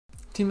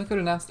Team Liquid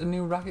announced a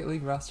new Rocket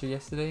League roster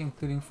yesterday,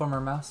 including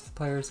former Mouse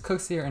players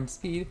Coxier and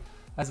Speed,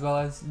 as well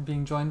as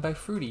being joined by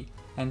Fruity.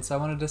 And so I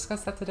want to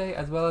discuss that today,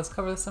 as well as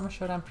cover the Summer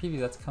Showdown preview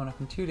that's coming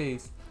up in 2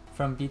 days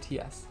from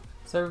BTS.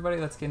 So everybody,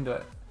 let's get into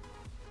it.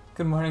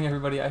 Good morning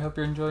everybody, I hope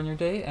you're enjoying your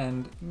day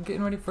and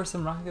getting ready for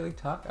some Rocket League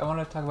talk. I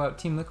want to talk about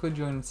Team Liquid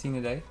joining the scene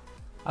today.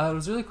 It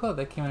was really cool that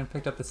they came in and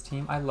picked up this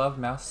team. I loved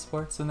Mouse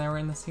Sports when they were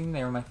in the scene.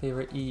 They were my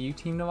favorite EU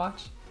team to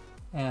watch.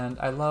 And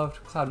I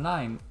loved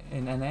Cloud9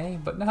 in NA,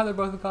 but now they're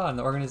both gone,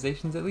 the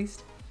organizations at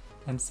least.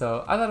 And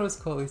so I thought it was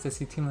cool at least to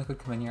see Team Liquid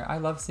come in here. I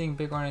love seeing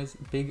big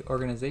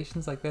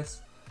organizations like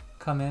this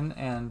come in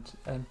and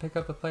pick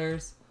up the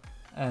players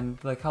and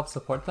like help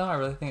support them. I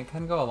really think it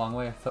can go a long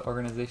way if the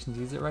organizations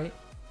use it right.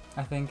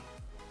 I think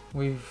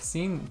we've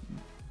seen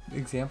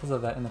examples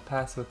of that in the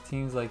past with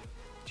teams like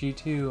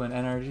G2 and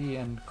NRG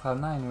and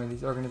Cloud9, where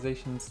these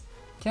organizations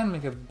can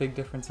make a big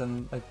difference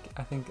and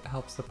I think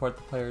help support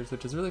the players,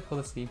 which is really cool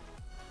to see.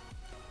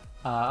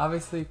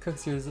 Obviously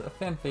Coxier is a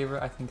fan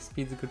favorite. I think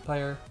Speed's a good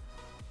player,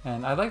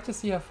 and I'd like to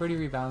see how Fruity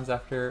rebounds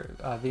after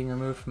being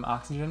removed from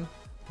Oxygen.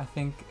 I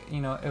think, you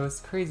know, it was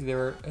crazy.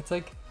 It's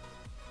like,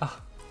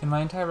 in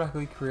my entire Rocket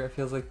League career, it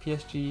feels like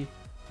PSG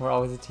were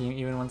always a team,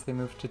 even once they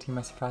moved to Team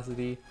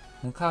Reciprocity,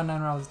 and Cloud9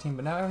 were always a team,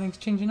 but now everything's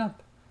changing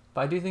up.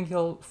 But I do think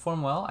he'll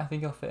form well. I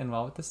think he'll fit in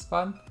well with this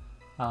squad.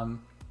 I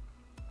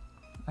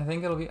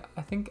think he'll be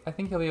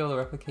able to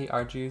replicate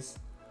Arju's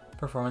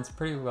performance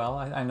pretty well.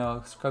 I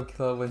know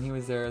Scrubkilla, when he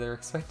was there, they were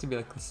expected to be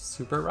like this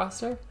super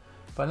roster,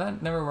 but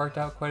that never worked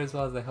out quite as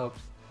well as they hoped.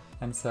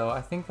 And so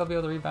I think they'll be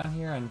able to rebound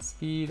here, and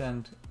Speed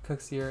and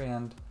Coxier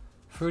and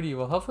Fruity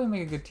will hopefully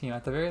make a good team.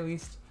 At the very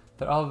least,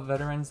 they're all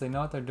veterans, they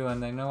know what they're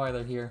doing, they know why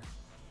they're here,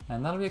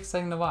 and that'll be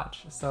exciting to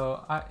watch.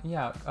 So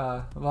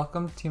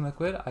welcome to Team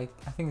Liquid. I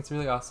think it's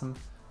really awesome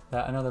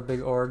that another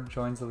big org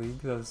joins the league.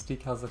 Those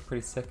decals look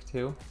pretty sick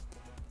too.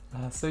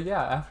 So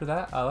yeah, after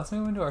that, let's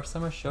move into our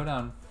Summer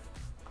Showdown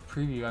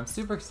preview. I'm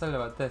super excited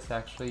about this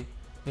actually.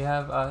 We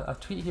have a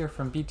tweet here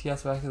from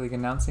BTS Rocket League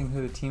announcing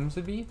who the teams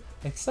would be,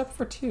 except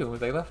for two.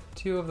 They left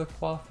two of the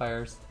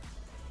qualifiers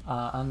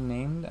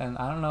unnamed, and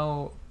I don't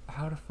know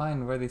how to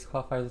find where these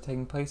qualifiers are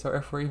taking place or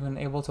if we're even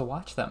able to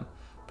watch them.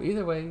 But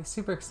either way,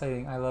 super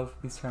exciting. I love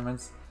these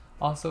tournaments.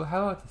 Also,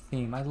 how about the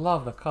theme? I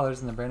love the colors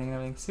and the branding and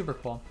everything. Super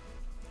cool.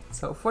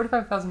 So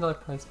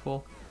 $45,000 prize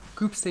pool,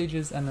 group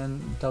stages, and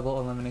then double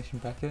elimination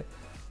bracket.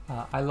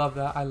 I love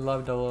that. I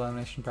love double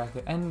elimination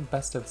bracket and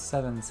best of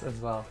sevens as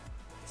well.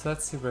 So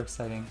that's super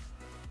exciting.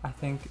 I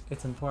think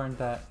it's important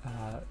that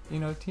you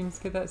know, teams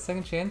get that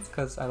second chance,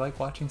 because I like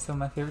watching some of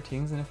my favorite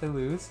teams, and if they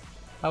lose,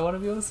 I want to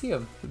be able to see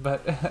them.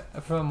 But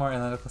from a more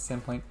analytical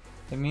standpoint,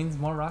 it means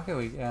more Rocket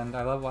League, and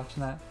I love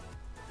watching that.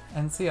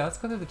 And so yeah, let's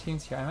go through the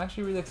teams here. I'm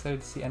actually really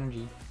excited to see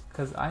Energy,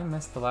 because I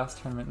missed the last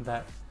tournament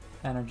that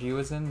NRG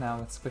was in, now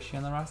with Squishy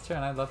on the roster,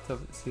 and I'd love to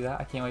see that.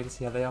 I can't wait to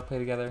see how they all play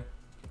together.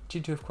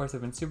 G2, of course,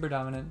 have been super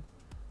dominant.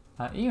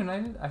 E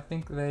United, I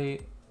think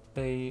they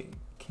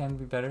can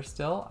be better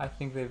still. I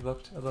think they've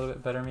looked a little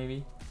bit better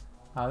maybe.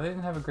 They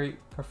didn't have a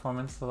great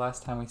performance the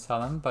last time we saw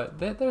them, but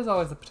there's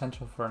always the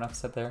potential for an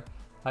upset there.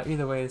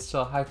 Either way, it's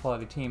still a high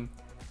quality team.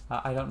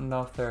 I don't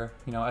know if they're,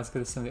 you know, as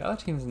good as some of the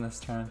other teams in this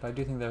tournament, but I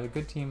do think they're a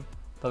good team.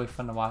 They'll be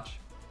fun to watch.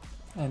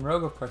 And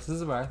Rogue, of course, this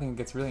is where I think it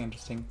gets really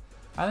interesting.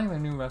 I think their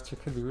new roster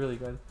could be really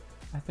good.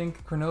 I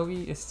think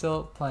Kronovi is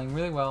still playing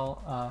really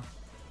well,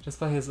 just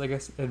by his, I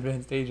guess,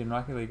 advanced age in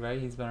Rocket League, right?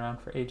 He's been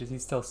around for ages.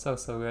 He's still so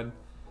good.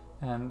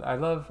 And I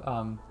love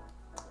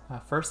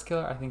First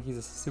Killer. I think he's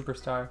a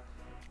superstar,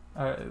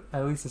 or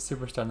at least a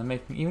superstar in the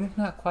making. Even if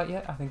not quite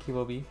yet, I think he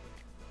will be.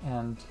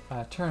 And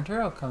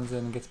Turanturo comes in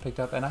and gets picked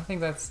up, and I think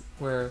that's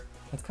where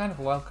it's kind of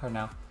a wild card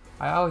now.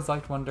 I always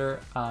liked Wonder,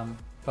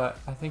 but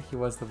I think he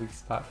was the weak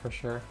spot for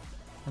sure.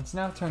 And so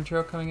now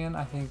Turanturo coming in,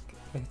 I think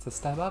it's a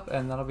step up,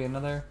 and that'll be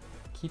another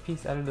key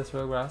piece added to this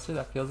Rogue roster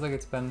that feels like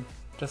it's been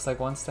just like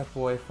one step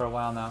away for a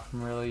while now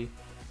from really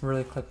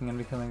clicking and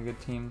becoming a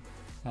good team.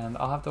 And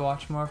I'll have to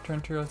watch more of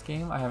Turanturo's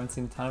game. I haven't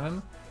seen a ton of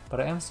him, but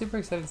I am super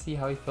excited to see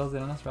how he fills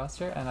in on this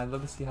roster, and I'd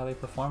love to see how they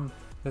perform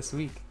this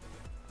week.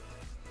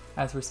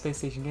 As for Space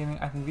Station Gaming,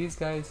 I think these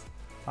guys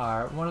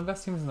are one of the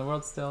best teams in the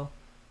world still.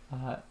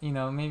 You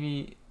know,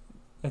 maybe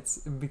it's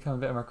become a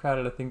bit more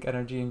crowded. I think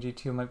NRG and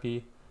G2 might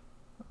be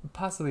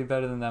possibly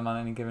better than them on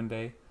any given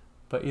day.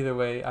 But either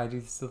way, I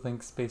do still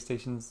think Space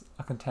Station's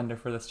a contender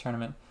for this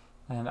tournament.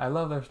 And I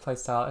love their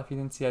playstyle. If you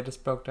didn't see, I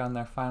just broke down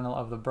their final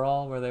of the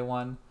Brawl where they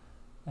won,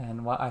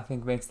 and what I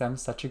think makes them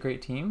such a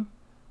great team.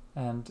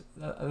 And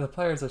the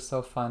players are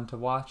so fun to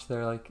watch.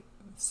 They're like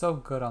so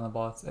good on the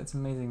ball. It's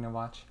amazing to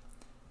watch.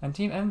 And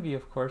Team Envy,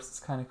 of course, is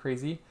kind of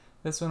crazy.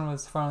 This one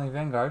was formerly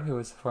Vanguard, who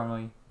was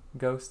formerly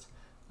Ghost.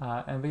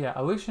 But yeah,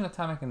 Illusion,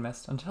 Atomic, and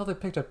Mist, until they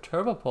picked up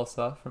Turbo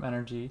Pulsa from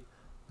NRG,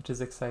 which is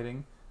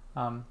exciting.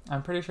 I'm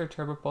pretty sure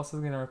Turbo Pulsa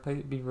is going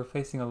to be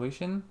replacing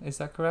Illusion. Is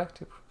that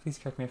correct? Please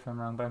correct me if I'm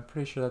wrong, but I'm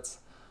pretty sure that's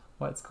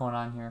what's going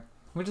on here.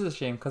 Which is a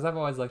shame, because I've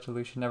always liked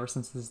Illusion ever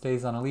since his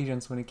days on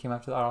Allegiance when he came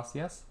after the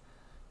RLCS.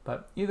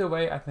 But either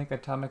way, I think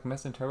Atomic,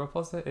 Mist, and Turbo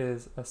Pulsa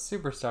is a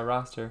superstar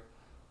roster.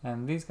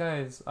 And these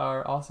guys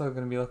are also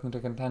going to be looking to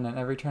contend in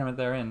every tournament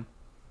they're in.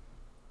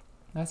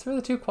 As for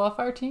the two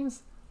qualifier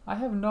teams, I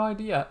have no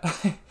idea.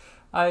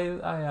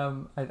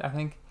 I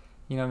think,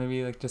 you know,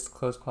 maybe like just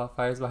close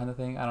qualifiers behind the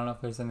thing. I don't know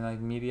if there's any like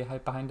media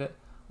hype behind it,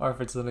 or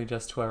if it's literally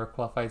just whoever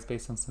qualifies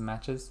based on some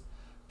matches.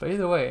 But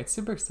either way, it's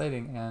super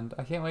exciting, and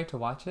I can't wait to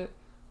watch it.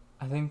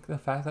 I think the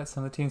fact that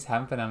some of the teams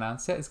haven't been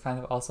announced yet is kind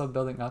of also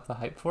building up the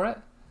hype for it.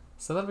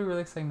 So that'll be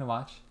really exciting to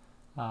watch.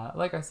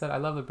 Like I said, I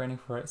love the branding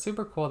for it.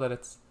 Super cool that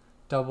it's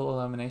double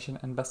elimination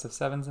and best of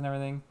sevens and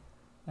everything.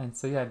 And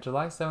so yeah,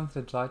 July 7th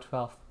to July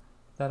 12th.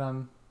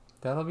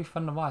 That'll be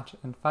fun to watch.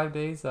 And 5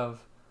 days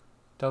of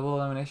double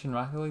elimination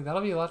Rocket League,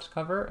 that'll be a lot to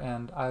cover,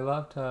 and I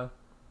love to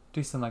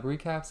do some like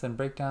recaps and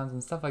breakdowns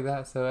and stuff like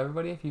that. So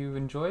everybody, if you've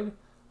enjoyed,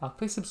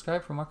 please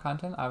subscribe for more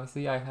content.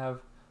 Obviously, I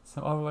have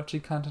some Overwatch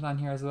League content on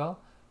here as well.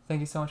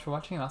 Thank you so much for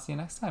watching, and I'll see you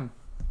next time.